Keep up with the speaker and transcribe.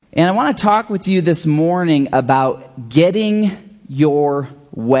And I want to talk with you this morning about getting your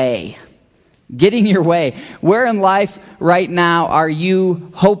way. Getting your way. Where in life right now are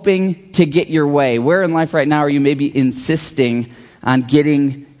you hoping to get your way? Where in life right now are you maybe insisting on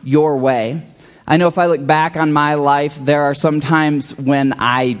getting your way? I know if I look back on my life, there are some times when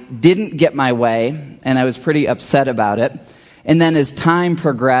I didn't get my way, and I was pretty upset about it. And then as time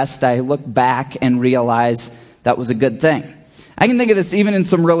progressed, I look back and realize that was a good thing. I can think of this even in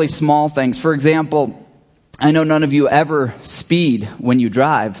some really small things. For example, I know none of you ever speed when you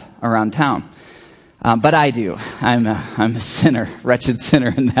drive around town. But I do. I'm a sinner, wretched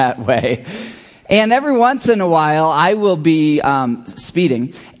sinner in that way. And every once in a while, I will be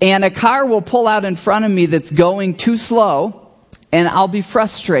speeding, and a car will pull out in front of me that's going too slow, and I'll be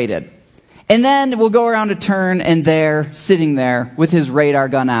frustrated. And then we'll go around a turn, and there, sitting there with his radar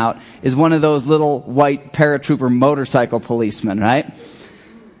gun out, is one of those little white paratrooper motorcycle policemen, right?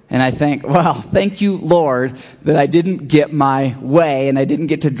 And I think, well, thank you, Lord, that I didn't get my way, and I didn't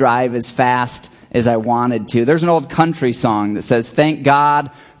get to drive as fast as I wanted to. There's an old country song that says, "Thank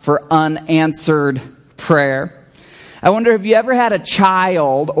God for unanswered prayer." I wonder, have you ever had a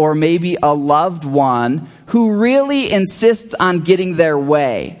child or maybe a loved one who really insists on getting their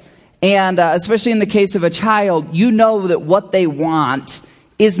way? And especially in the case of a child, you know that what they want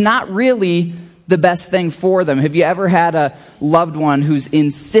is not really the best thing for them. Have you ever had a loved one who's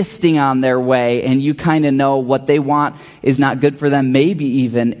insisting on their way and you kind of know what they want is not good for them, maybe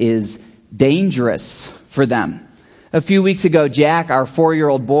even is dangerous for them? A few weeks ago, Jack, our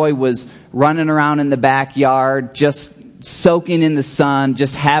 4-year-old boy, was running around in the backyard, just soaking in the sun,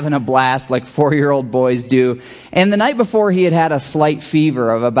 just having a blast like 4-year-old boys do. And the night before, he had a slight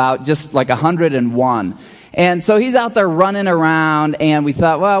fever of about just like 101. And so he's out there running around, and we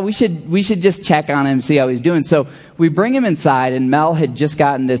thought, well, we should just check on him, see how he's doing. So we bring him inside, and Mel had just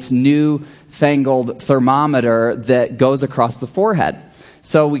gotten this new fangled thermometer that goes across the forehead.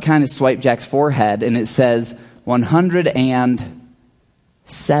 So we kind of swipe Jack's forehead, and it says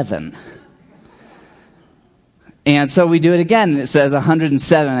 107. And so we do it again, and it says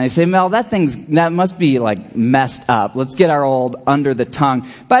 107. I say, Mel, that must be like messed up. Let's get our old under the tongue.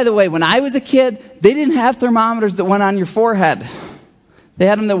 By the way, when I was a kid, they didn't have thermometers that went on your forehead. They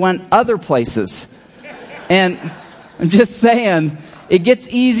had them that went other places. And I'm just saying, it gets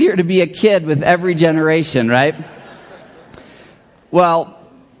easier to be a kid with every generation, right? Well,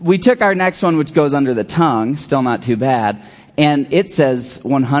 we took our next one, which goes under the tongue, still not too bad, and it says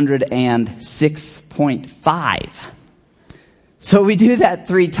 106.5. So we do that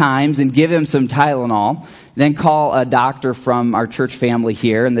 3 times and give him some Tylenol, then call a doctor from our church family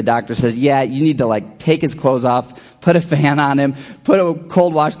here, and the doctor says, yeah, you need to take his clothes off, put a fan on him, put a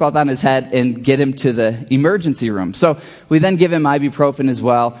cold washcloth on his head, and get him to the emergency room. So we then give him ibuprofen as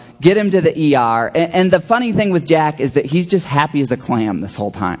well, get him to the ER. And the funny thing with Jack is that he's just happy as a clam this whole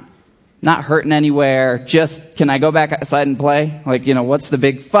time. Not hurting anywhere, just, can I go back outside and play? What's the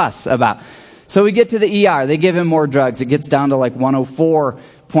big fuss about? So we get to the ER, they give him more drugs. It gets down to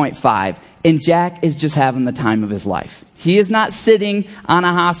 104.5. And Jack is just having the time of his life. He is not sitting on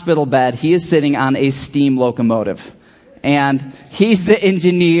a hospital bed. He is sitting on a steam locomotive. And he's the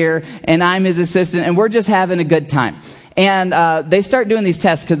engineer, and I'm his assistant, and we're just having a good time. And they start doing these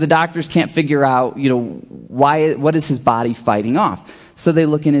tests because the doctors can't figure out, what is his body fighting off. So they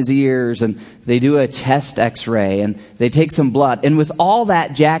look in his ears, and they do a chest x-ray, and they take some blood. And with all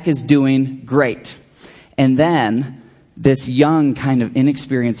that, Jack is doing great. And then this young, kind of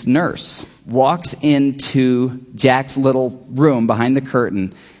inexperienced nurse walks into Jack's little room behind the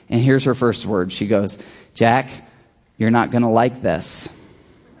curtain, and here's her first word. She goes, Jack, you're not going to like this.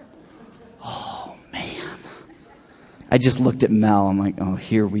 Oh, man. I just looked at Mel. I'm like, oh,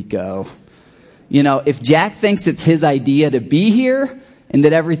 here we go. If Jack thinks it's his idea to be here and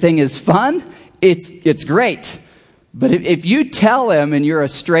that everything is fun, it's great. But if you tell him and you're a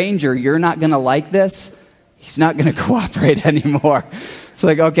stranger, you're not going to like this, he's not going to cooperate anymore. It's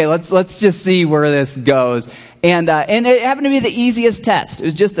okay, let's just see where this goes. And it happened to be the easiest test. It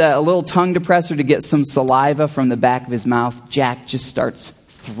was just a little tongue depressor to get some saliva from the back of his mouth. Jack just starts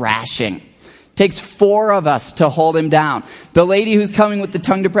thrashing. Takes 4 of us to hold him down. The lady who's coming with the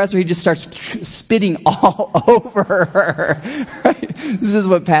tongue depressor, he just starts spitting all over her. Right? This is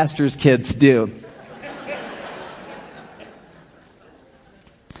what pastors' kids do.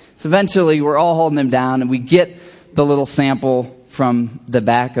 So eventually, we're all holding him down, and we get the little sample from the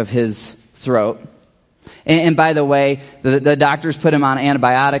back of his throat. And by the way, the doctors put him on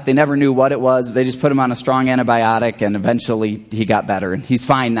antibiotic. They never knew what it was. They just put him on a strong antibiotic, and eventually he got better. And he's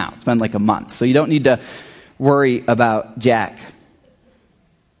fine now. It's been a month. So you don't need to worry about Jack.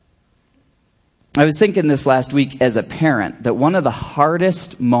 I was thinking this last week as a parent that one of the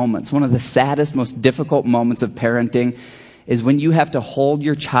hardest moments, one of the saddest, most difficult moments of parenting is when you have to hold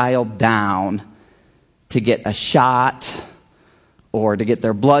your child down to get a shot or to get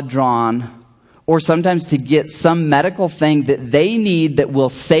their blood drawn or sometimes to get some medical thing that they need that will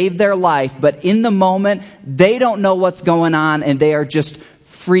save their life. But in the moment, they don't know what's going on and they are just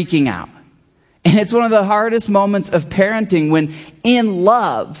freaking out. And it's one of the hardest moments of parenting when in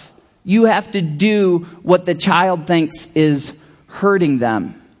love, you have to do what the child thinks is hurting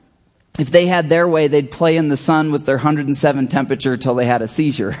them. If they had their way, they'd play in the sun with their 107 temperature till they had a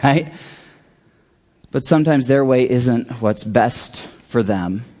seizure, right? But sometimes their way isn't what's best for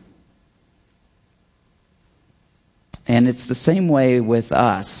them. And it's the same way with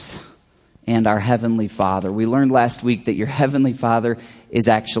us and our Heavenly Father. We learned last week that your Heavenly Father is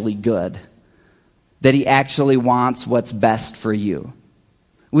actually good, that He actually wants what's best for you.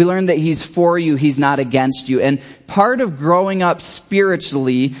 We learned that He's for you, He's not against you. And part of growing up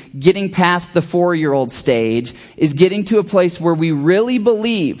spiritually, getting past the 4-year-old stage, is getting to a place where we really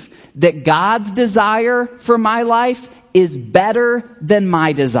believe that God's desire for my life is better than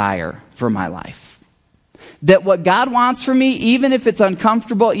my desire for my life. That what God wants for me, even if it's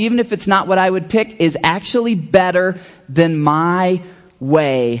uncomfortable, even if it's not what I would pick, is actually better than my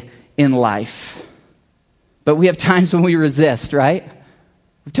way in life. But we have times when we resist, right?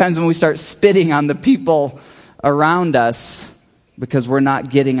 Times when we start spitting on the people around us because we're not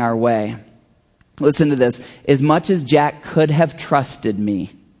getting our way. Listen to this. As much as Jack could have trusted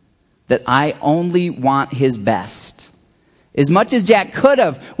me that I only want his best, as much as Jack could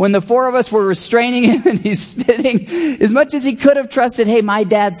have, when the 4 of us were restraining him and he's spitting, as much as he could have trusted, hey, my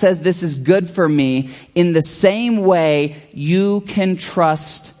dad says this is good for me, in the same way you can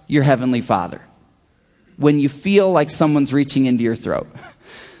trust your Heavenly Father. When you feel like someone's reaching into your throat,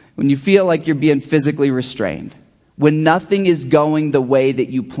 when you feel like you're being physically restrained, when nothing is going the way that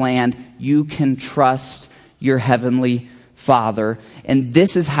you planned, you can trust your Heavenly Father. And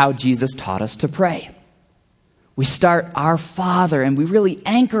this is how Jesus taught us to pray. We start our Father and we really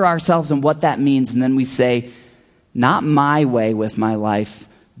anchor ourselves in what that means. And then we say, not my way with my life,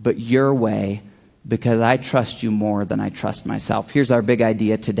 but your way, because I trust you more than I trust myself. Here's our big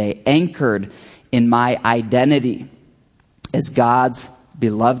idea today. Anchored in my identity as God's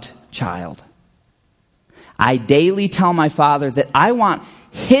beloved child, I daily tell my Father that I want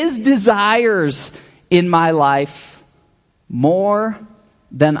His desires in my life more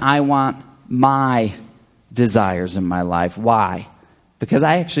than I want my desires in my life. Why? Because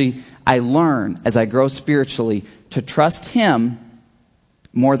I learn as I grow spiritually to trust Him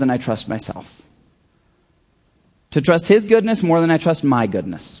more than I trust myself. To trust His goodness more than I trust my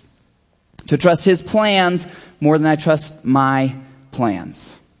goodness. To trust His plans more than I trust my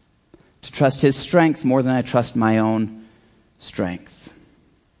plans. To trust His strength more than I trust my own strength.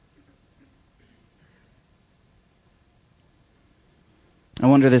 I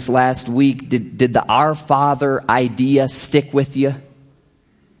wonder this last week, did the Our Father idea stick with you?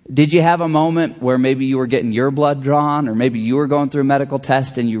 Did you have a moment where maybe you were getting your blood drawn, or maybe you were going through a medical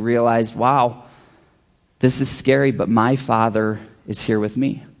test and you realized, wow, this is scary, but my Father is here with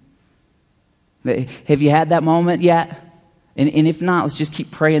me? Have you had that moment yet? And if not, let's just keep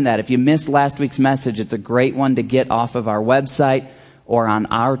praying that. If you missed last week's message, it's a great one to get off of our website or on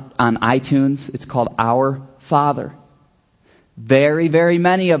iTunes. It's called Our Father. Very, very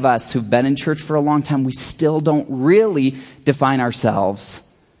many of us who've been in church for a long time, we still don't really define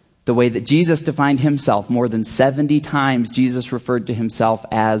ourselves the way that Jesus defined Himself. More than 70 times Jesus referred to Himself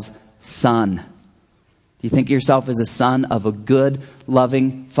as Son. Do you think of yourself as a son of a good,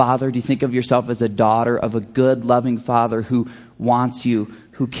 loving Father? Do you think of yourself as a daughter of a good, loving Father who wants you,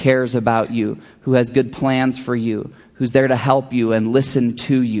 who cares about you, who has good plans for you, who's there to help you and listen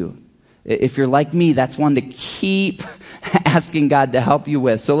to you? If you're like me, that's one to keep asking God to help you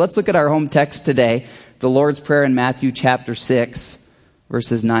with. So let's look at our home text today, the Lord's Prayer in Matthew chapter 6,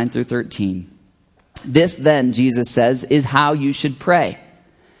 verses 9 through 13. This then, Jesus says, is how you should pray.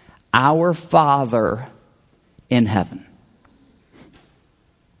 Our Father in heaven.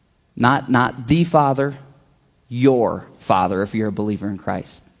 Not the Father, your Father, if you're a believer in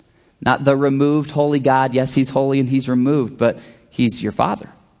Christ. Not the removed holy God. Yes, He's holy and He's removed, but He's your Father.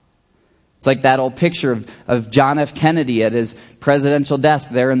 It's like that old picture of John F. Kennedy at his presidential desk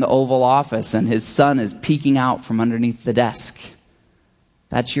there in the Oval Office, and his son is peeking out from underneath the desk.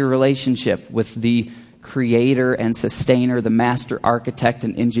 That's your relationship with the creator and sustainer, the master architect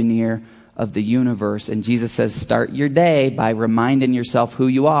and engineer of the universe. And Jesus says, start your day by reminding yourself who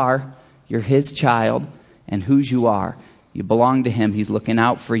you are. You're His child, and whose you are. You belong to him. He's looking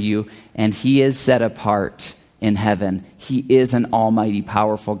out for you, and he is set apart in heaven. He is an almighty,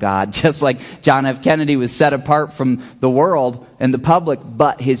 powerful God. Just like John F. Kennedy was set apart from the world and the public,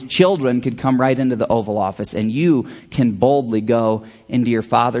 but his children could come right into the Oval Office, and you can boldly go into your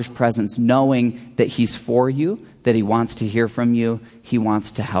Father's presence knowing that he's for you, that he wants to hear from you, he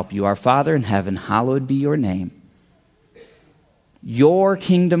wants to help you. Our Father in heaven, hallowed be your name. Your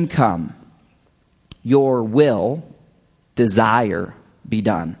kingdom come, your will, desire be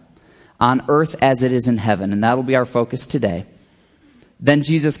done on earth as it is in heaven. And that'll be our focus today. Then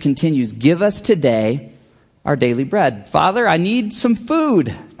Jesus continues, give us today our daily bread. Father, I need some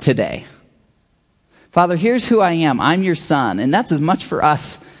food today. Father, here's who I am. I'm your son. And that's as much for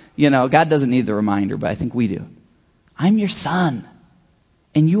us. God doesn't need the reminder, but I think we do. I'm your son.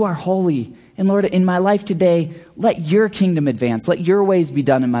 And you are holy. And Lord, in my life today, let your kingdom advance. Let your ways be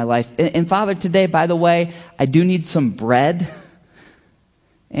done in my life. And Father, today, by the way, I do need some bread.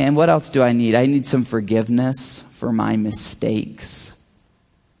 And what else do I need? I need some forgiveness for my mistakes.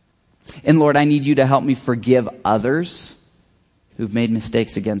 And Lord, I need you to help me forgive others who've made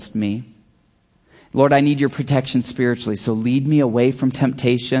mistakes against me. Lord, I need your protection spiritually. So lead me away from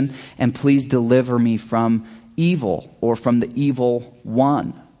temptation, and please deliver me from evil, or from the evil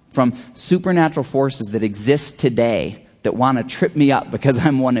one, from supernatural forces that exist today that want to trip me up because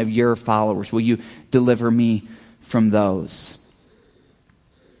I'm one of your followers. Will you deliver me from those?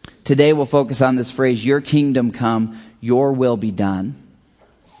 Today we'll focus on this phrase, your kingdom come, your will be done.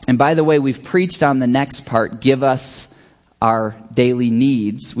 And by the way, we've preached on the next part, give us our daily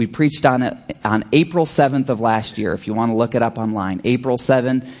needs. We preached on it on April 7th of last year, if you want to look it up online. April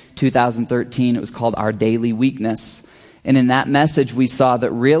 7, 2013, it was called Our Daily Weakness. And in that message, we saw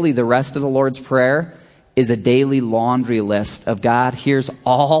that really the rest of the Lord's Prayer is a daily laundry list of, God, here's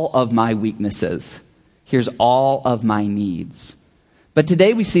all of my weaknesses. Here's all of my needs. But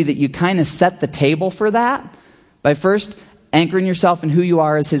today we see that you kind of set the table for that by first anchoring yourself in who you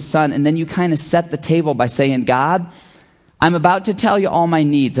are as his son, and then you kind of set the table by saying, God, I'm about to tell you all my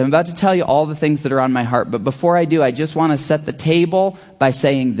needs. I'm about to tell you all the things that are on my heart. But before I do, I just want to set the table by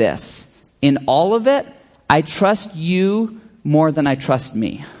saying this. In all of it, I trust you more than I trust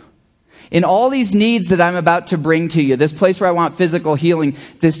me. In all these needs that I'm about to bring to you, this place where I want physical healing,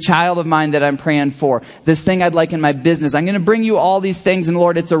 this child of mine that I'm praying for, this thing I'd like in my business, I'm going to bring you all these things. And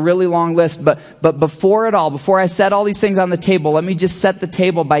Lord, it's a really long list. But before it all, before I set all these things on the table, let me just set the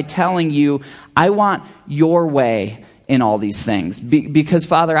table by telling you, I want your way in all these things. Because,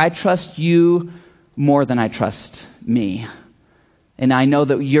 Father, I trust you more than I trust me. And I know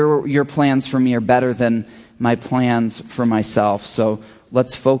that your plans for me are better than my plans for myself. So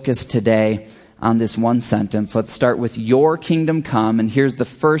let's focus today on this one sentence. Let's start with your kingdom come. And here's the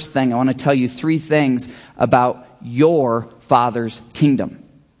first thing. I want to tell you 3 things about your Father's kingdom.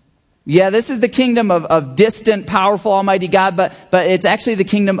 Yeah, this is the kingdom of distant, powerful, almighty God, but it's actually the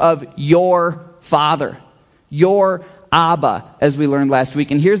kingdom of your Father, your Abba, as we learned last week.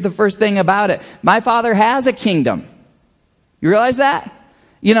 And here's the first thing about it. My Father has a kingdom. You realize that?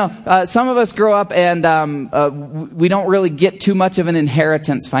 Some of us grow up and we don't really get too much of an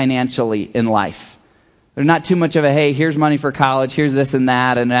inheritance financially in life. There's not too much of a, hey, here's money for college, here's this and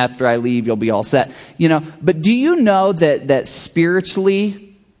that, and after I leave, you'll be all set. But do you know that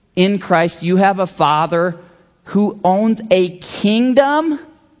spiritually, in Christ, you have a Father who owns a kingdom?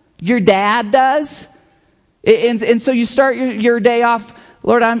 Your dad does? And so you start your day off,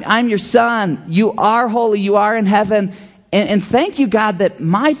 Lord, I'm your son. You are holy. You are in heaven. And thank you, God, that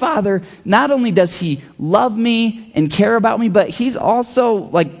my Father, not only does he love me and care about me, but he's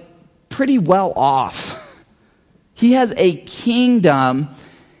also pretty well off. He has a kingdom.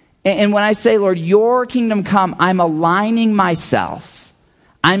 And when I say, Lord, your kingdom come, I'm aligning myself.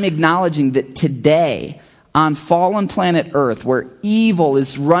 I'm acknowledging that today, on fallen planet Earth, where evil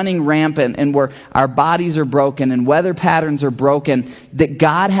is running rampant and where our bodies are broken and weather patterns are broken, that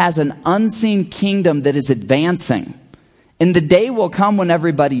God has an unseen kingdom that is advancing. And the day will come when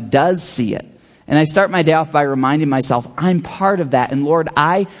everybody does see it. And I start my day off by reminding myself, I'm part of that. And Lord,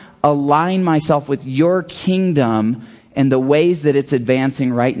 I align myself with your kingdom and the ways that it's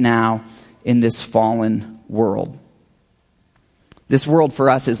advancing right now in this fallen world. This world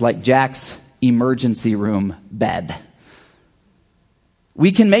for us is like Jack's emergency room bed.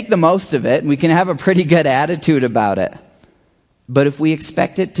 We can make the most of it, and we can have a pretty good attitude about it. But if we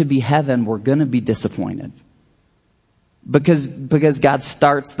expect it to be heaven, we're going to be disappointed. Because God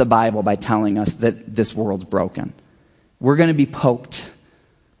starts the Bible by telling us that this world's broken. We're going to be poked.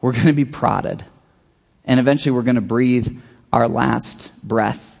 We're going to be prodded. And eventually we're going to breathe our last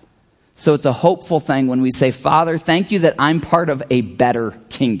breath. So it's a hopeful thing when we say, Father, thank you that I'm part of a better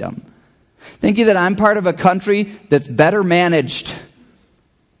kingdom. Thank you that I'm part of a country that's better managed,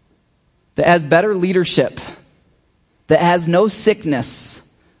 that has better leadership, that has no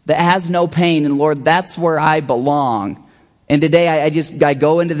sickness, that has no pain. And Lord, that's where I belong. And today I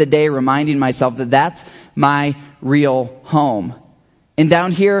go into the day reminding myself that that's my real home. And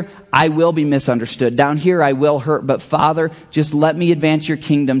down here, I will be misunderstood. Down here, I will hurt. But Father, just let me advance your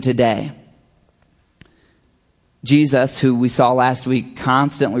kingdom today. Jesus, who we saw last week,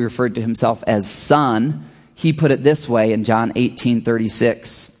 constantly referred to himself as Son. He put it this way in John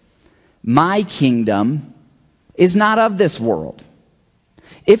 18:36. My kingdom is not of this world.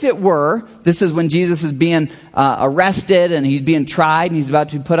 If it were, this is when Jesus is being arrested and he's being tried and he's about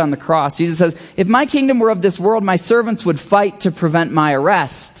to be put on the cross. Jesus says, if my kingdom were of this world, my servants would fight to prevent my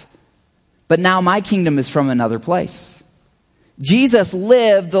arrest. But now my kingdom is from another place. Jesus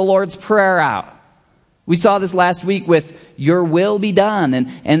lived the Lord's Prayer out. We saw this last week with your will be done.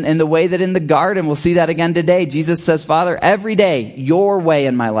 And the way that in the garden, we'll see that again today. Jesus says, Father, every day, your way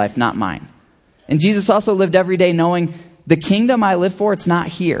in my life, not mine. And Jesus also lived every day knowing the kingdom I live for, it's not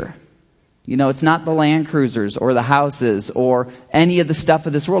here. You know, it's not the Land Cruisers or the houses or any of the stuff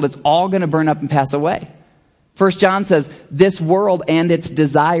of this world. It's all going to burn up and pass away. 1 John says, this world and its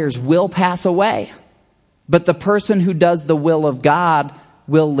desires will pass away. But the person who does the will of God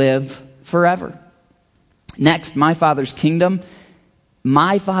will live forever. Next, my Father's kingdom,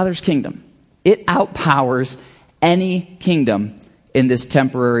 it outpowers any kingdom in this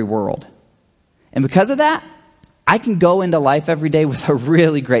temporary world. And because of that, I can go into life every day with a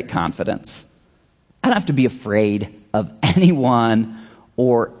really great confidence. I don't have to be afraid of anyone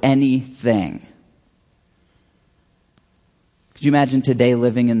or anything. Could you imagine today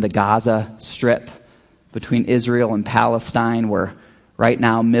living in the Gaza Strip between Israel and Palestine, where right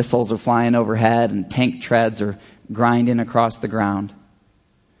now missiles are flying overhead and tank treads are grinding across the ground?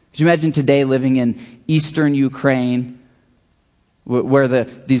 Could you imagine today living in eastern Ukraine, where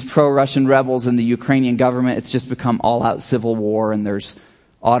these pro-Russian rebels and the Ukrainian government, it's just become all-out civil war, and there's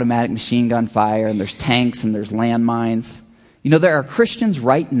automatic machine gun fire, and there's tanks, and there's landmines. You know, there are Christians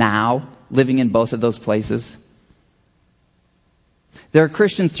right now living in both of those places. There are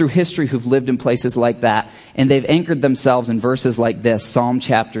Christians through history who've lived in places like that, and they've anchored themselves in verses like this, Psalm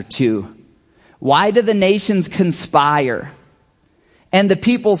chapter 2. Why do the nations conspire, and the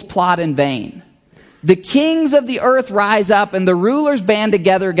peoples plot in vain? The kings of the earth rise up and the rulers band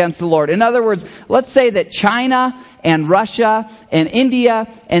together against the Lord. In other words, let's say that China and Russia and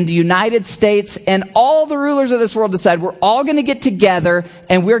India and the United States and all the rulers of this world decide we're all going to get together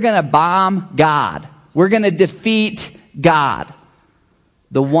and we're going to bomb God. We're going to defeat God.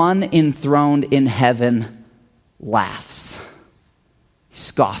 The one enthroned in heaven laughs. He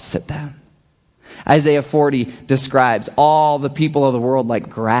scoffs at them. Isaiah 40 describes all the people of the world like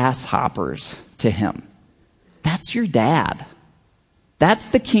grasshoppers to him. That's your dad. That's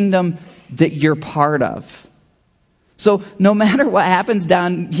the kingdom that you're part of. So no matter what happens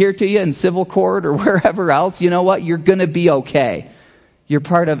down here to you in civil court or wherever else, you know what? You're going to be okay. You're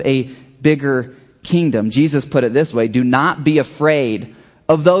part of a bigger kingdom. Jesus put it this way, do not be afraid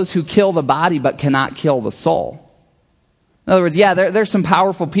of those who kill the body but cannot kill the soul. In other words, yeah, there's some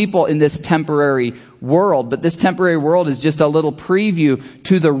powerful people in this temporary world, but this temporary world is just a little preview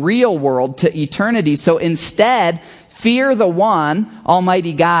to the real world, to eternity. So instead, fear the one,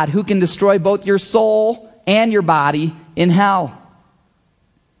 Almighty God, who can destroy both your soul and your body in hell.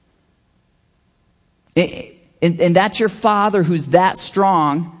 And that's your Father who's that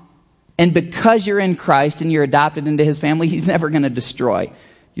strong. And because you're in Christ and you're adopted into his family, he's never going to destroy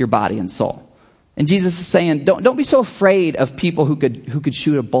your body and soul. And Jesus is saying, don't be so afraid of people who could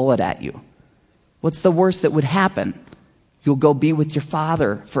shoot a bullet at you. What's the worst that would happen? You'll go be with your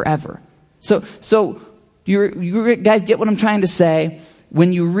Father forever. So you guys get what I'm trying to say?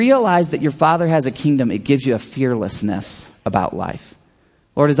 When you realize that your Father has a kingdom, it gives you a fearlessness about life.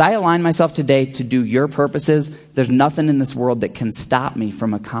 Lord, as I align myself today to do your purposes, there's nothing in this world that can stop me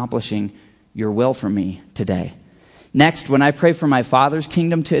from accomplishing your will for me today. Next, when I pray for my Father's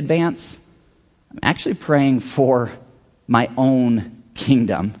kingdom to advance, I'm actually praying for my own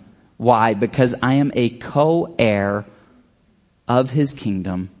kingdom. Why? Because I am a co-heir of his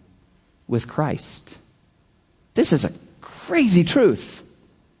kingdom with Christ. This is a crazy truth.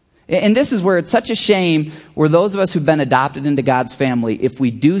 And this is where it's such a shame where those of us who've been adopted into God's family, if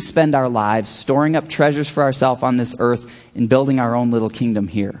we do spend our lives storing up treasures for ourselves on this earth and building our own little kingdom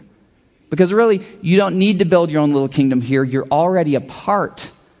here. Because really, you don't need to build your own little kingdom here. You're already a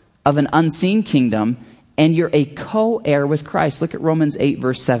part of an unseen kingdom, and you're a co-heir with Christ. Look at Romans 8,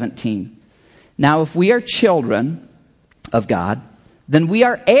 verse 17. Now, if we are children of God, then we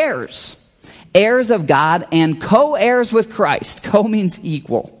are heirs, heirs of God and co-heirs with Christ. Co means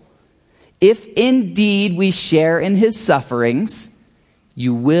equal. If indeed we share in his sufferings,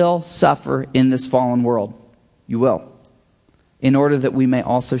 you will suffer in this fallen world. You will. In order that we may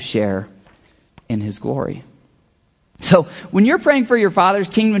also share in his glory. So when you're praying for your Father's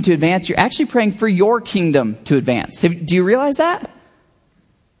kingdom to advance, you're actually praying for your kingdom to advance. Do you realize that?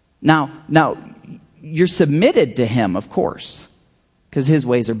 Now, you're submitted to him, of course, because his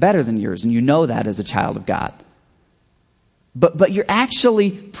ways are better than yours, and you know that as a child of God. But you're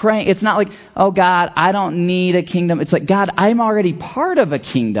actually praying. It's not like, oh God, I don't need a kingdom. It's like, God, I'm already part of a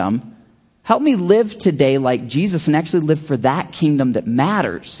kingdom. Help me live today like Jesus and actually live for that kingdom that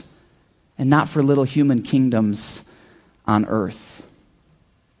matters and not for little human kingdoms on earth.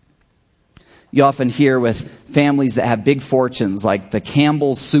 You often hear with families that have big fortunes like the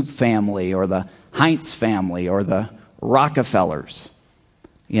Campbell's Soup family or the Heinz family or the Rockefellers.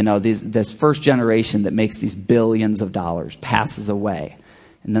 You know, this first generation that makes these billions of dollars passes away.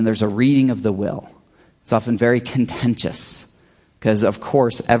 And then there's a reading of the will. It's often very contentious because, of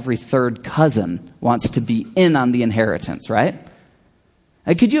course, every third cousin wants to be in on the inheritance, right?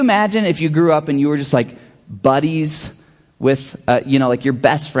 And could you imagine if you grew up and you were just like buddies with, like your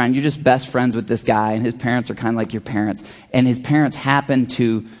best friend. You're just best friends with this guy and his parents are kind of like your parents. And his parents happen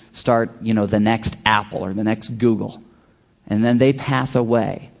to start, the next Apple or the next Google. And then they pass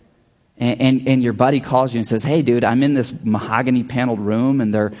away. And your buddy calls you and says, hey, dude, I'm in this mahogany paneled room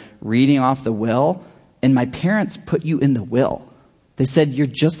and they're reading off the will. And my parents put you in the will. They said, you're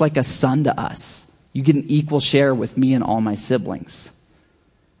just like a son to us. You get an equal share with me and all my siblings.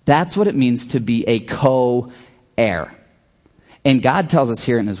 That's what it means to be a co-heir. And God tells us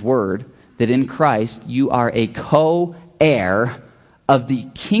here in his word that in Christ you are a co-heir of the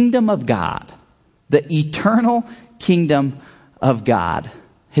kingdom of God, the eternal kingdom of God.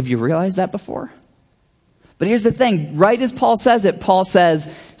 Have you realized that before? But here's the thing, right as Paul says it, Paul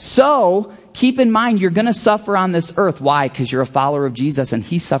says, so keep in mind you're going to suffer on this earth. Why? Because you're a follower of Jesus and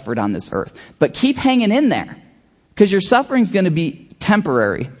he suffered on this earth. But keep hanging in there because your suffering is going to be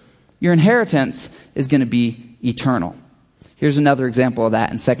temporary. Your inheritance is going to be eternal. Here's another example of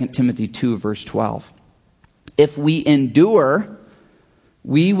that in 2 Timothy 2, verse 12. If we endure,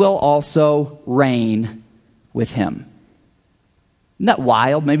 we will also reign with him. Isn't that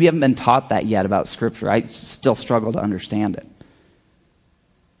wild? Maybe you haven't been taught that yet about Scripture. I still struggle to understand it.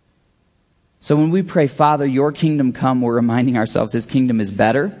 So when we pray, Father, your kingdom come, we're reminding ourselves his kingdom is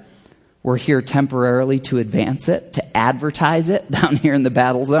better. We're here temporarily to advance it, to advertise it down here in the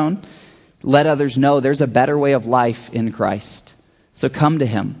battle zone. Let others know there's a better way of life in Christ. So come to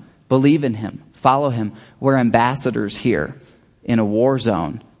him, believe in him, follow him. We're ambassadors here in a war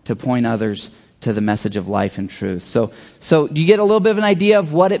zone to point others to the message of life and truth. So do you get a little bit of an idea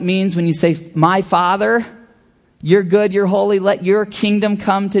of what it means when you say, my Father, you're good, you're holy, let your kingdom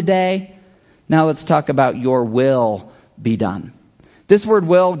come today? Now let's talk about your will be done. This word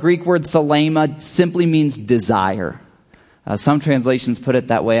will, Greek word thelema, simply means desire. Some translations put it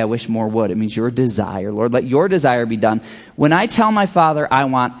that way. I wish more would. It means your desire. Lord, let your desire be done. When I tell my Father I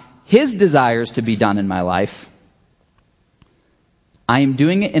want his desires to be done in my life, I am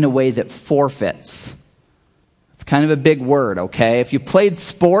doing it in a way that forfeits. It's kind of a big word, okay? If you played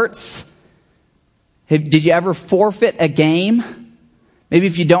sports, did you ever forfeit a game? Maybe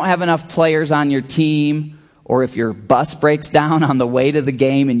if you don't have enough players on your team, or if your bus breaks down on the way to the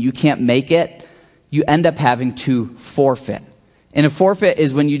game and you can't make it, you end up having to forfeit. And a forfeit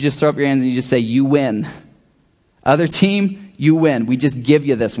is when you just throw up your hands and you just say, you win. Other team, you win. We just give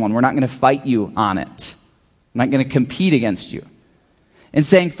you this one. We're not going to fight you on it. I'm not going to compete against you. And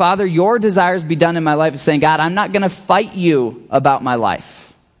saying, Father, your desires be done in my life is saying, God, I'm not going to fight you about my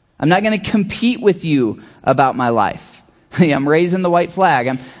life. I'm not going to compete with you about my life. I'm raising the white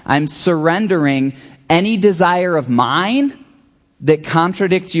flag. I'm surrendering any desire of mine that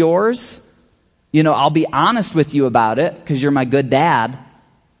contradicts yours. I'll be honest with you about it because you're my good dad.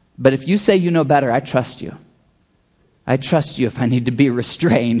 But if you say you know better, I trust you. I trust you if I need to be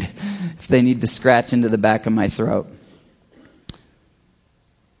restrained, if they need to scratch into the back of my throat.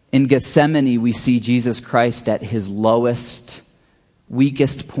 In Gethsemane, we see Jesus Christ at his lowest,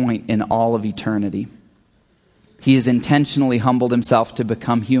 weakest point in all of eternity. He has intentionally humbled himself to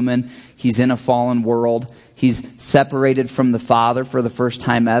become human. He's in a fallen world. He's separated from the Father for the first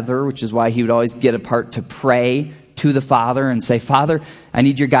time ever, which is why he would always get apart to pray to the Father and say, Father, I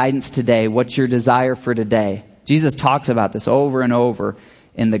need your guidance today. What's your desire for today? Jesus talks about this over and over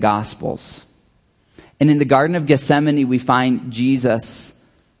in the Gospels. And in the Garden of Gethsemane, we find Jesus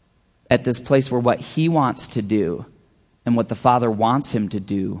at this place where what he wants to do and what the Father wants him to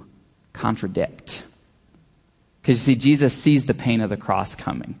do contradict. Because you see, Jesus sees the pain of the cross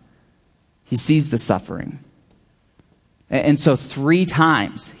coming. He sees the suffering. And so 3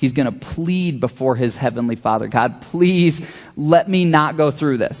 times he's going to plead before his heavenly Father, God, please let me not go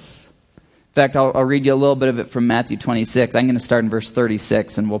through this. In fact, I'll read you a little bit of it from Matthew 26. I'm going to start in verse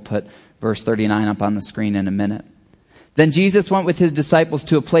 36, and we'll put verse 39 up on the screen in a minute. Then Jesus went with his disciples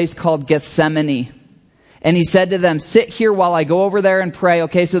to a place called Gethsemane. And he said to them, sit here while I go over there and pray.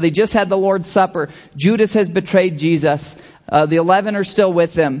 Okay, so they just had the Lord's Supper. Judas has betrayed Jesus. The 11 are still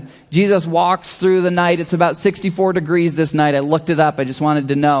with him. Jesus walks through the night. It's about 64 degrees this night. I looked it up. I just wanted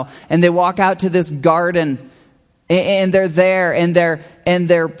to know. And they walk out to this garden. And they're there. And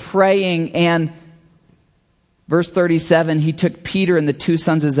they're praying. And verse 37, he took Peter and the 2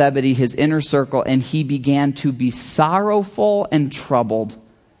 sons of Zebedee, his inner circle, and he began to be sorrowful and troubled.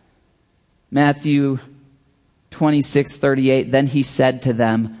 Matthew 26:38, then he said to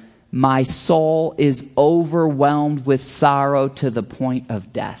them, my soul is overwhelmed with sorrow to the point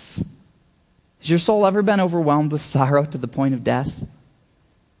of death. Has your soul ever been overwhelmed with sorrow to the point of death?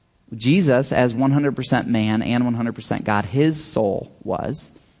 Jesus, as 100% man and 100% God, his soul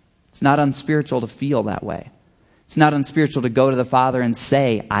was. It's not unspiritual to feel that way. It's not unspiritual to go to the Father and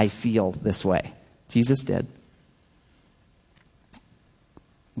say, I feel this way. Jesus did.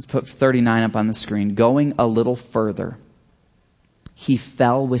 Let's put 39 up on the screen. Going a little further, he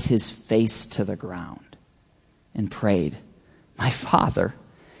fell with his face to the ground and prayed, my Father,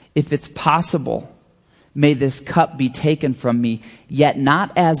 if it's possible, may this cup be taken from me, yet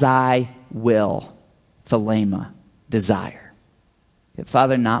not as I will, thelema, desire. Yet,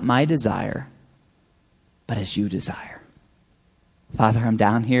 Father, not my desire, but as you desire. Father, I'm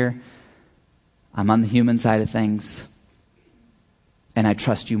down here. I'm on the human side of things. And I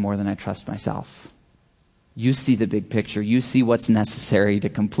trust you more than I trust myself. You see the big picture. You see what's necessary to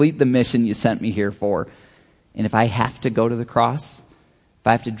complete the mission you sent me here for. And if I have to go to the cross, if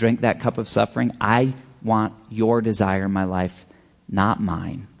I have to drink that cup of suffering, I want your desire in my life, not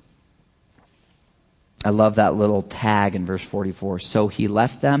mine. I love that little tag in verse 44. So he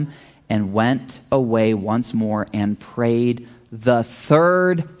left them and went away once more and prayed the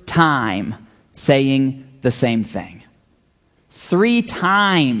 3rd time, saying the same thing. 3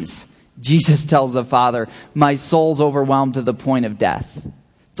 times Jesus tells the Father, my soul's overwhelmed to the point of death.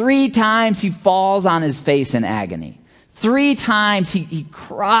 3 times he falls on his face in agony. 3 times he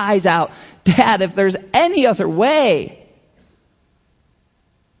cries out, Dad, if there's any other way.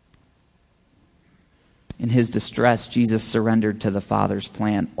 In his distress, Jesus surrendered to the Father's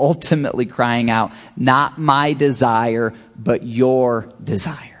plan, ultimately crying out, not my desire, but your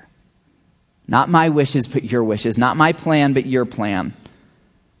desire. Not my wishes, but your wishes. Not my plan, but your plan.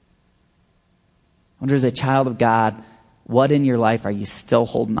 I wonder, as a child of God, what in your life are you still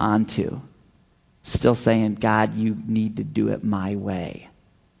holding on to? Still saying, God, you need to do it my way.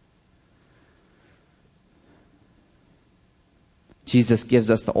 Jesus gives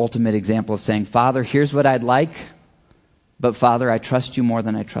us the ultimate example of saying, Father, here's what I'd like, but Father, I trust you more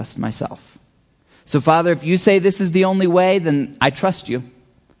than I trust myself. So Father, if you say this is the only way, then I trust you.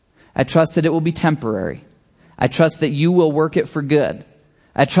 I trust that it will be temporary. I trust that you will work it for good.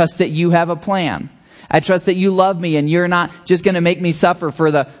 I trust that you have a plan. I trust that you love me and you're not just going to make me suffer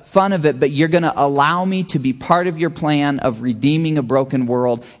for the fun of it, but you're going to allow me to be part of your plan of redeeming a broken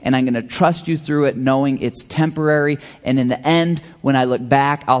world, and I'm going to trust you through it knowing it's temporary, and in the end, when I look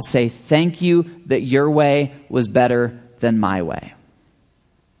back, I'll say thank you that your way was better than my way.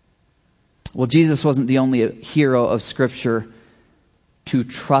 Well, Jesus wasn't the only hero of Scripture to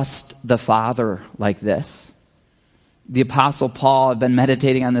trust the Father like this. The Apostle Paul, I've been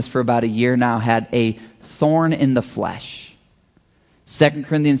meditating on this for about a year now, had a thorn in the flesh. 2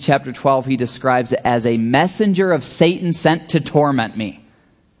 Corinthians chapter 12, he describes it as a messenger of Satan sent to torment me.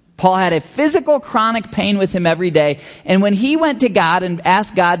 Paul had a physical chronic pain with him every day. And when he went to God and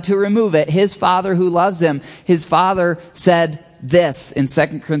asked God to remove it, his Father who loves him, his Father said this in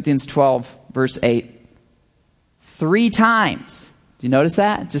 2 Corinthians 12, verse 8. 3 times. Do you notice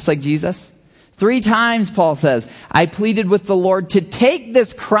that? Just like Jesus. 3 times, Paul says, I pleaded with the Lord to take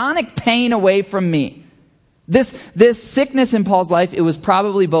this chronic pain away from me. This sickness in Paul's life, it was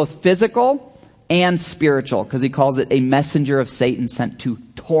probably both physical and spiritual, because he calls it a messenger of Satan sent to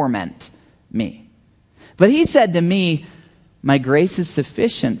torment me. But he said to me, my grace is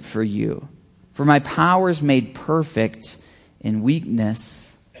sufficient for you, for my power is made perfect in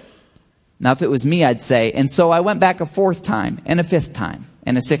weakness. Now, if it was me, I'd say, and so I went back a 4th time, and a 5th time,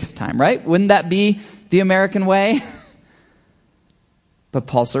 and a 6th time, right? Wouldn't that be the American way? But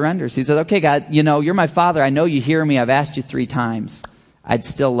Paul surrenders. He said, okay, God, you're my Father. I know you hear me. I've asked you 3 times. I'd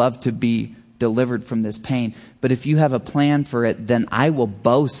still love to be delivered from this pain. But if you have a plan for it, then I will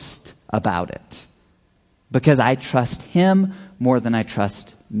boast about it. Because I trust him more than I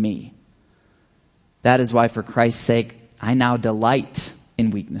trust me. That is why, for Christ's sake, I now delight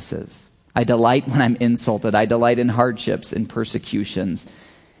in weaknesses. I delight when I'm insulted. I delight in hardships, in persecutions,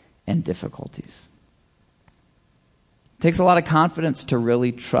 and difficulties. It takes a lot of confidence to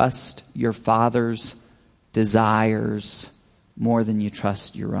really trust your Father's desires more than you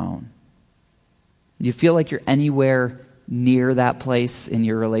trust your own. Do you feel like you're anywhere near that place in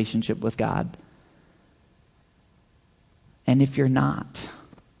your relationship with God? And if you're not,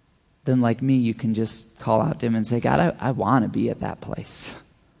 then like me, you can just call out to him and say, God, I want to be at that place.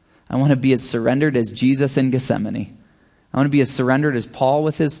 I want to be as surrendered as Jesus in Gethsemane. I want to be as surrendered as Paul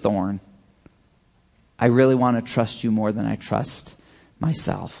with his thorn. I really want to trust you more than I trust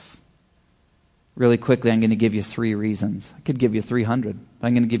myself. Really quickly, I'm going to give you 3 reasons. I could give you 300, but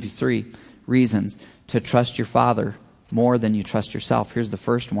I'm going to give you 3 reasons to trust your Father more than you trust yourself. Here's the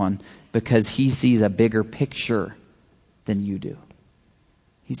first one: because he sees a bigger picture than you do.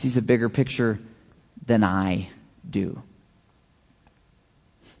 He sees a bigger picture than I do.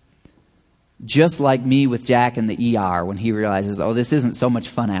 Just like me with Jack in the ER when he realizes, this isn't so much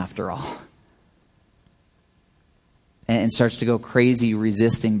fun after all. And starts to go crazy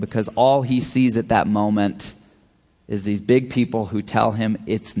resisting because all he sees at that moment is these big people who tell him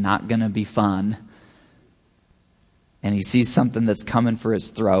it's not going to be fun. And he sees something that's coming for his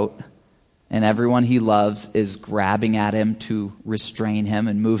throat. And everyone he loves is grabbing at him to restrain him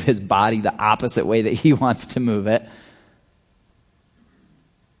and move his body the opposite way that he wants to move it.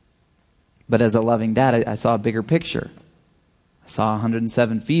 But as a loving dad, I saw a bigger picture. I saw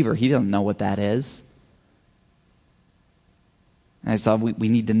 107 fever. He doesn't know what that is. And I saw we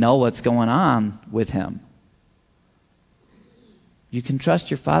need to know what's going on with him. You can trust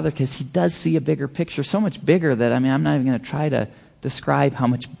your Father because he does see a bigger picture, so much bigger that, I'm not even going to try to describe how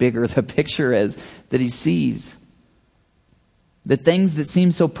much bigger the picture is that he sees. The things that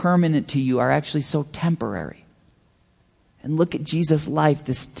seem so permanent to you are actually so temporary. And look at Jesus' life.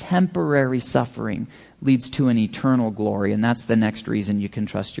 This temporary suffering leads to an eternal glory. And that's the next reason you can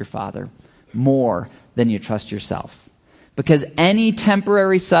trust your Father more than you trust yourself. Because any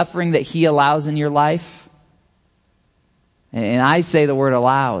temporary suffering that he allows in your life, and I say the word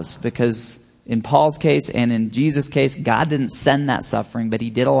allows because in Paul's case and in Jesus' case, God didn't send that suffering, but he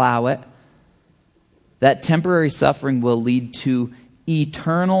did allow it. That temporary suffering will lead to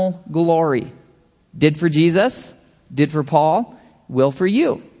eternal glory. Did for Jesus, did for Paul, will for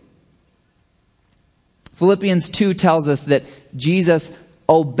you. Philippians 2 tells us that Jesus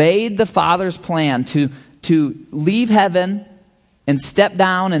obeyed the Father's plan to leave heaven and step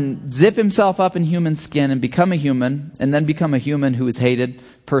down and zip himself up in human skin and become a human, and then become a human who is hated,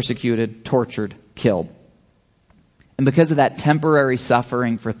 persecuted, tortured, killed. And because of that temporary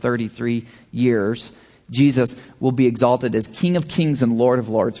suffering for 33 years, Jesus will be exalted as King of Kings and Lord of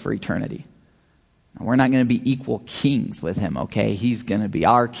Lords for eternity. Now, we're not going to be equal kings with him, okay? He's going to be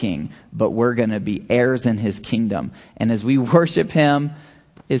our king, but we're going to be heirs in his kingdom. And as we worship him,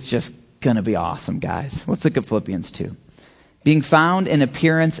 it's just going to be awesome, guys. Let's look at Philippians 2. Being found in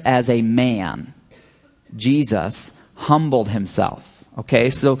appearance as a man, Jesus humbled himself. Okay,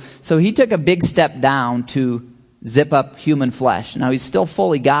 so he took a big step down to zip up human flesh. Now, he's still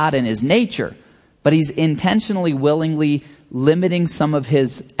fully God in his nature, but he's intentionally, willingly limiting some of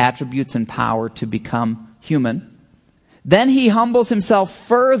his attributes and power to become human. Then he humbles himself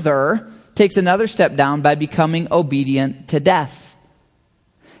further, takes another step down by becoming obedient to death.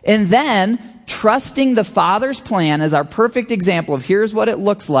 And then, trusting the Father's plan as our perfect example of here's what it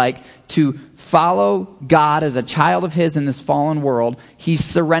looks like to follow God as a child of his in this fallen world, he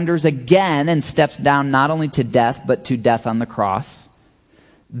surrenders again and steps down not only to death, but to death on the cross.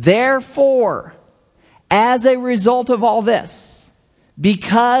 Therefore, as a result of all this,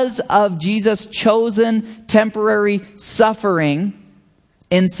 because of Jesus' chosen temporary suffering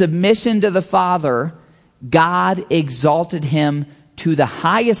in submission to the Father, God exalted him to the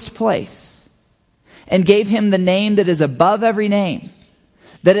highest place and gave him the name that is above every name,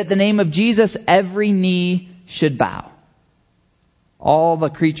 that at the name of Jesus every knee should bow. All the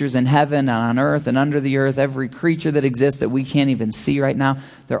creatures in heaven and on earth and under the earth, every creature that exists that we can't even see right now,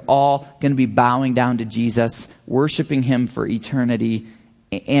 they're all going to be bowing down to Jesus, worshiping him for eternity.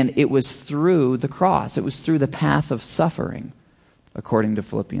 And it was through the cross. It was through the path of suffering, according to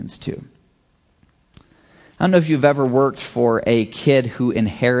Philippians 2. I don't know if you've ever worked for a kid who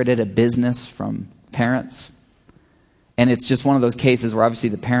inherited a business from parents. And it's just one of those cases where obviously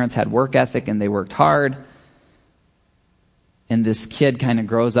the parents had work ethic and they worked hard. And this kid kind of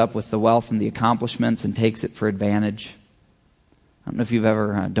grows up with the wealth and the accomplishments and takes it for advantage. I don't know if you've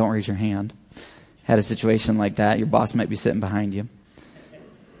ever, don't raise your hand, had a situation like that. Your boss might be sitting behind you.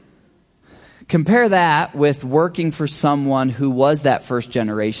 Compare that with working for someone who was that first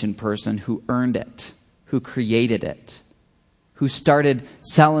generation person who earned it, who created it, who started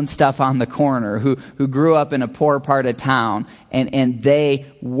selling stuff on the corner, who grew up in a poor part of town, and they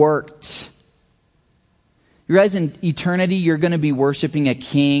worked. You realize in eternity you're going to be worshiping a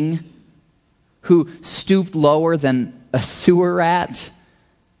king who stooped lower than a sewer rat,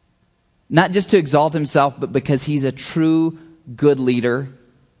 not just to exalt himself, but because he's a true good leader.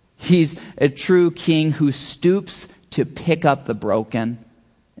 He's a true king who stoops to pick up the broken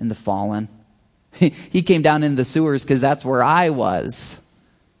and the fallen. He came down into the sewers because that's where I was.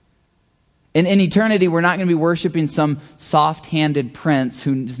 In eternity, we're not going to be worshiping some soft-handed prince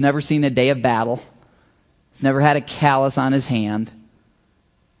who's never seen a day of battle. He's never had a callus on his hand.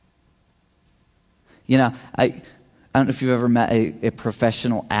 You know, I don't know if you've ever met a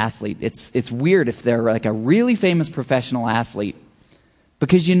professional athlete. It's weird if they're like a really famous professional athlete,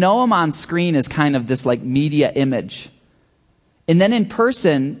 because you know them on screen as kind of this like media image. And then in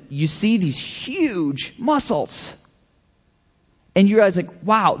person, you see these huge muscles. And you realize like,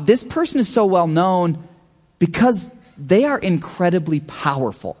 wow, this person is so well known because they are incredibly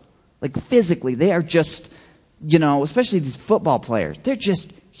powerful. Like physically, they are just, you know, especially these football players, they're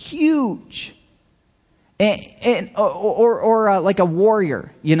just huge. Or like a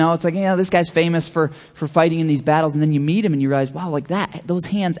warrior, you know, it's like, you know, this guy's famous for fighting in these battles, and then you meet him and you realize, wow, like that, those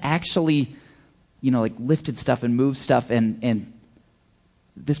hands actually, you know, like lifted stuff and moved stuff, and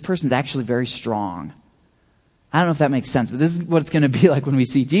this person's actually very strong. I don't know if that makes sense, but this is what it's going to be like when we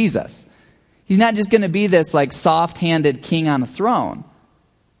see Jesus. He's not just going to be this like soft-handed king on a throne.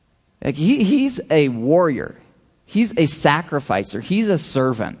 Like he's a warrior. He's a sacrificer. He's a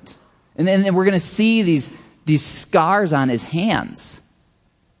servant. And then we're going to see these scars on his hands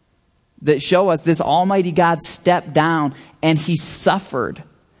that show us this almighty God stepped down and he suffered.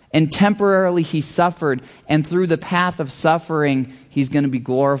 And temporarily he suffered. And through the path of suffering, he's going to be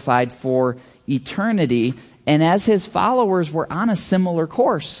glorified for eternity. And as his followers, we're on a similar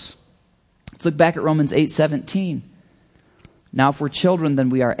course. Let's look back at Romans 8:17. Now if we're children, then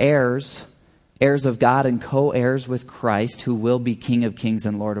we are heirs of God and co-heirs with Christ, who will be King of kings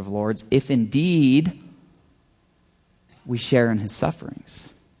and Lord of lords, if indeed we share in his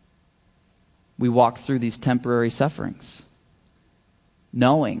sufferings. We walk through these temporary sufferings,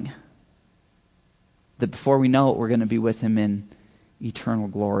 knowing that before we know it, we're going to be with him in eternal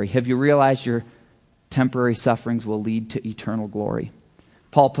glory. Have you realized your temporary sufferings will lead to eternal glory?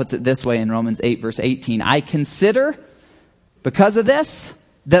 Paul puts it this way in Romans 8, verse 18. I consider, because of this,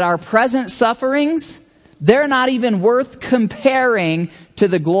 that our present sufferings, they're not even worth comparing to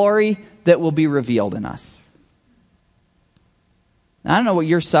the glory that will be revealed in us. Now, I don't know what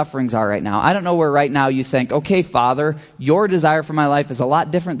your sufferings are right now. I don't know where right now you think, okay, Father, your desire for my life is a lot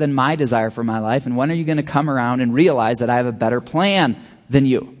different than my desire for my life, and when are you going to come around and realize that I have a better plan than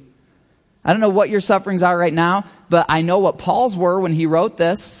you? I don't know what your sufferings are right now, but I know what Paul's were when he wrote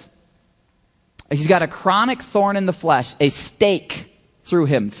this. He's got a chronic thorn in the flesh, a stake through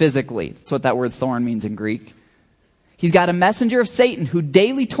him physically. That's what that word thorn means in Greek. He's got a messenger of Satan who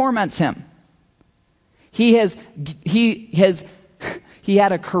daily torments him. He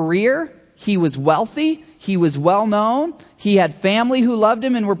had a career. He was wealthy. He was well known. He had family who loved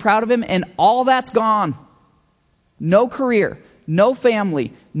him and were proud of him, and all that's gone. No career, no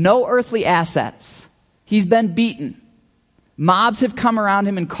family, no earthly assets. He's been beaten. Mobs have come around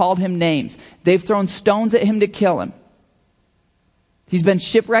him and called him names. They've thrown stones at him to kill him. He's been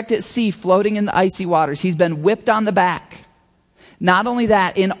shipwrecked at sea, floating in the icy waters. He's been whipped on the back. Not only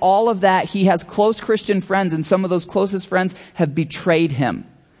that, in all of that, he has close Christian friends, and some of those closest friends have betrayed him,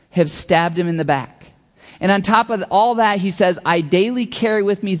 have stabbed him in the back. And on top of all that, he says, I daily carry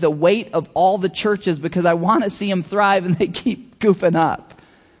with me the weight of all the churches because I want to see them thrive, and they keep goofing up.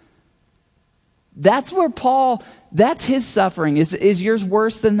 That's where Paul, that's his suffering. Is yours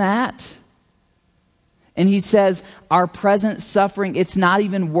worse than that? And he says, our present suffering, it's not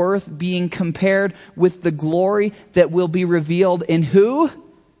even worth being compared with the glory that will be revealed in who?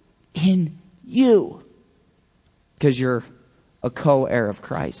 In you. Because you're a co-heir of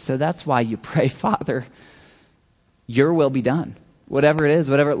Christ. So that's why you pray, Father, your will be done. Whatever it is,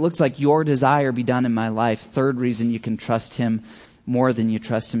 whatever it looks like, your desire be done in my life. Third reason you can trust him more than you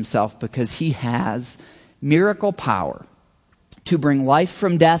trust himself, because he has miracle power to bring life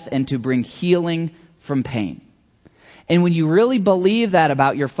from death and to bring healing from pain. And when you really believe that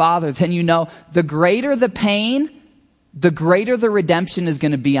about your Father, then you know the greater the pain, the greater the redemption is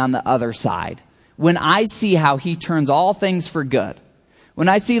going to be on the other side. When I see how he turns all things for good. When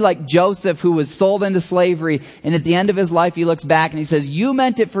I see like Joseph, who was sold into slavery, and at the end of his life he looks back and he says, you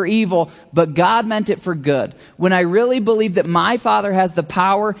meant it for evil, but God meant it for good. When I really believe that my Father has the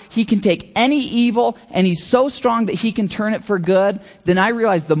power, he can take any evil and he's so strong that he can turn it for good, then I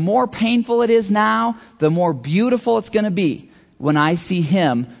realize the more painful it is now, the more beautiful it's going to be when I see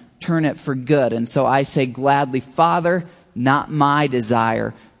him turn it for good. And so I say gladly, Father, not my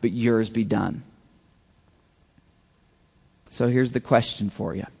desire, but yours be done. So here's the question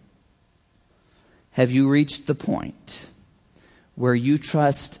for you. Have you reached the point where you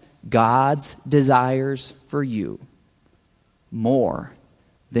trust God's desires for you more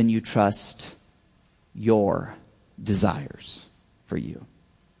than you trust your desires for you?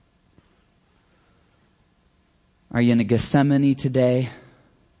 Are you in a Gethsemane today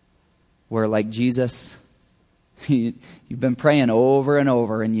where, like Jesus, you've been praying over and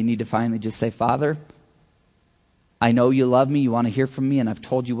over and you need to finally just say, Father, I know you love me, you want to hear from me, and I've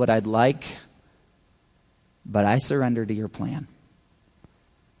told you what I'd like, but I surrender to your plan.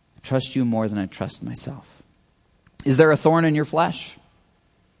 I trust you more than I trust myself. Is there a thorn in your flesh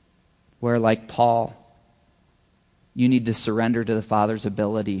where, like Paul, you need to surrender to the Father's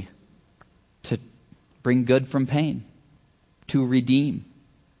ability to bring good from pain, to redeem?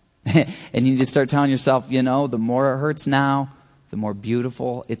 And you need to start telling yourself, the more it hurts now, the more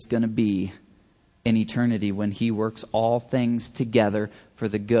beautiful it's going to be in eternity when he works all things together for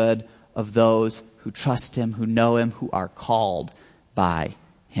the good of those who trust him, who know him, who are called by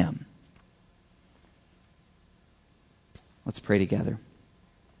him. Let's pray together.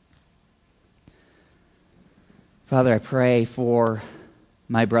 Father, I pray for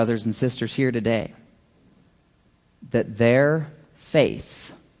my brothers and sisters here today that their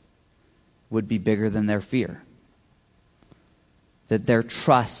faith would be bigger than their fear, that their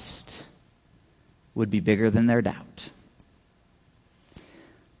trust would be bigger than their doubt.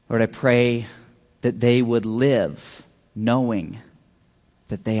 Lord, I pray that they would live knowing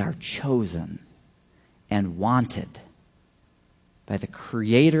that they are chosen and wanted by the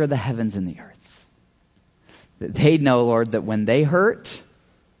Creator of the heavens and the earth. That they know, Lord, that when they hurt,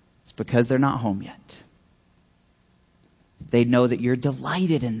 it's because they're not home yet. They know that you're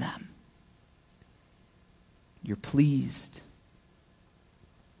delighted in them. You're pleased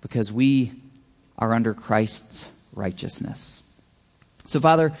because we are under Christ's righteousness. So,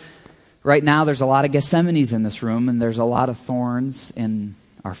 Father, right now there's a lot of Gethsemanes in this room, and there's a lot of thorns in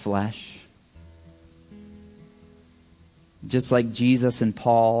our flesh. Just like Jesus and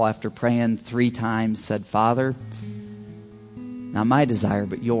Paul, after praying 3 times, said, Father, not my desire,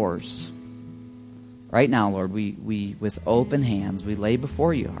 but yours. Right now, Lord, we with open hands, we lay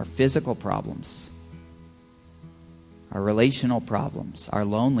before you our physical problems, our relational problems, our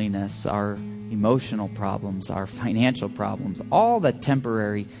loneliness, our emotional problems, our financial problems, all the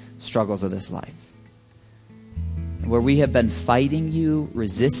temporary struggles of this life. Where we have been fighting you,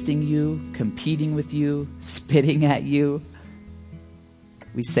 resisting you, competing with you, spitting at you,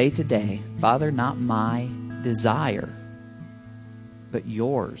 we say today, Father, not my desire, but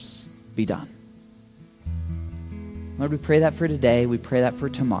yours be done. Lord, we pray that for today. We pray that for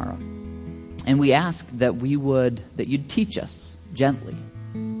tomorrow. And we ask that you'd teach us gently,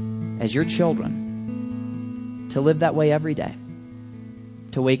 as your children, to live that way every day.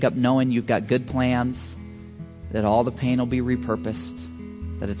 To wake up knowing you've got good plans, that all the pain will be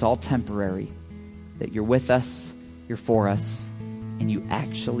repurposed, that it's all temporary, that you're with us, you're for us, and you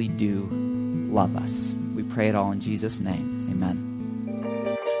actually do love us. We pray it all in Jesus' name. Amen.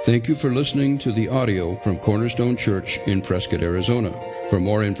 Thank you for listening to the audio from Cornerstone Church in Prescott, Arizona. For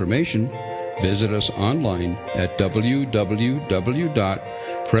more information, visit us online at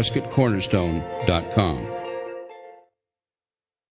www.prescottcornerstone.com.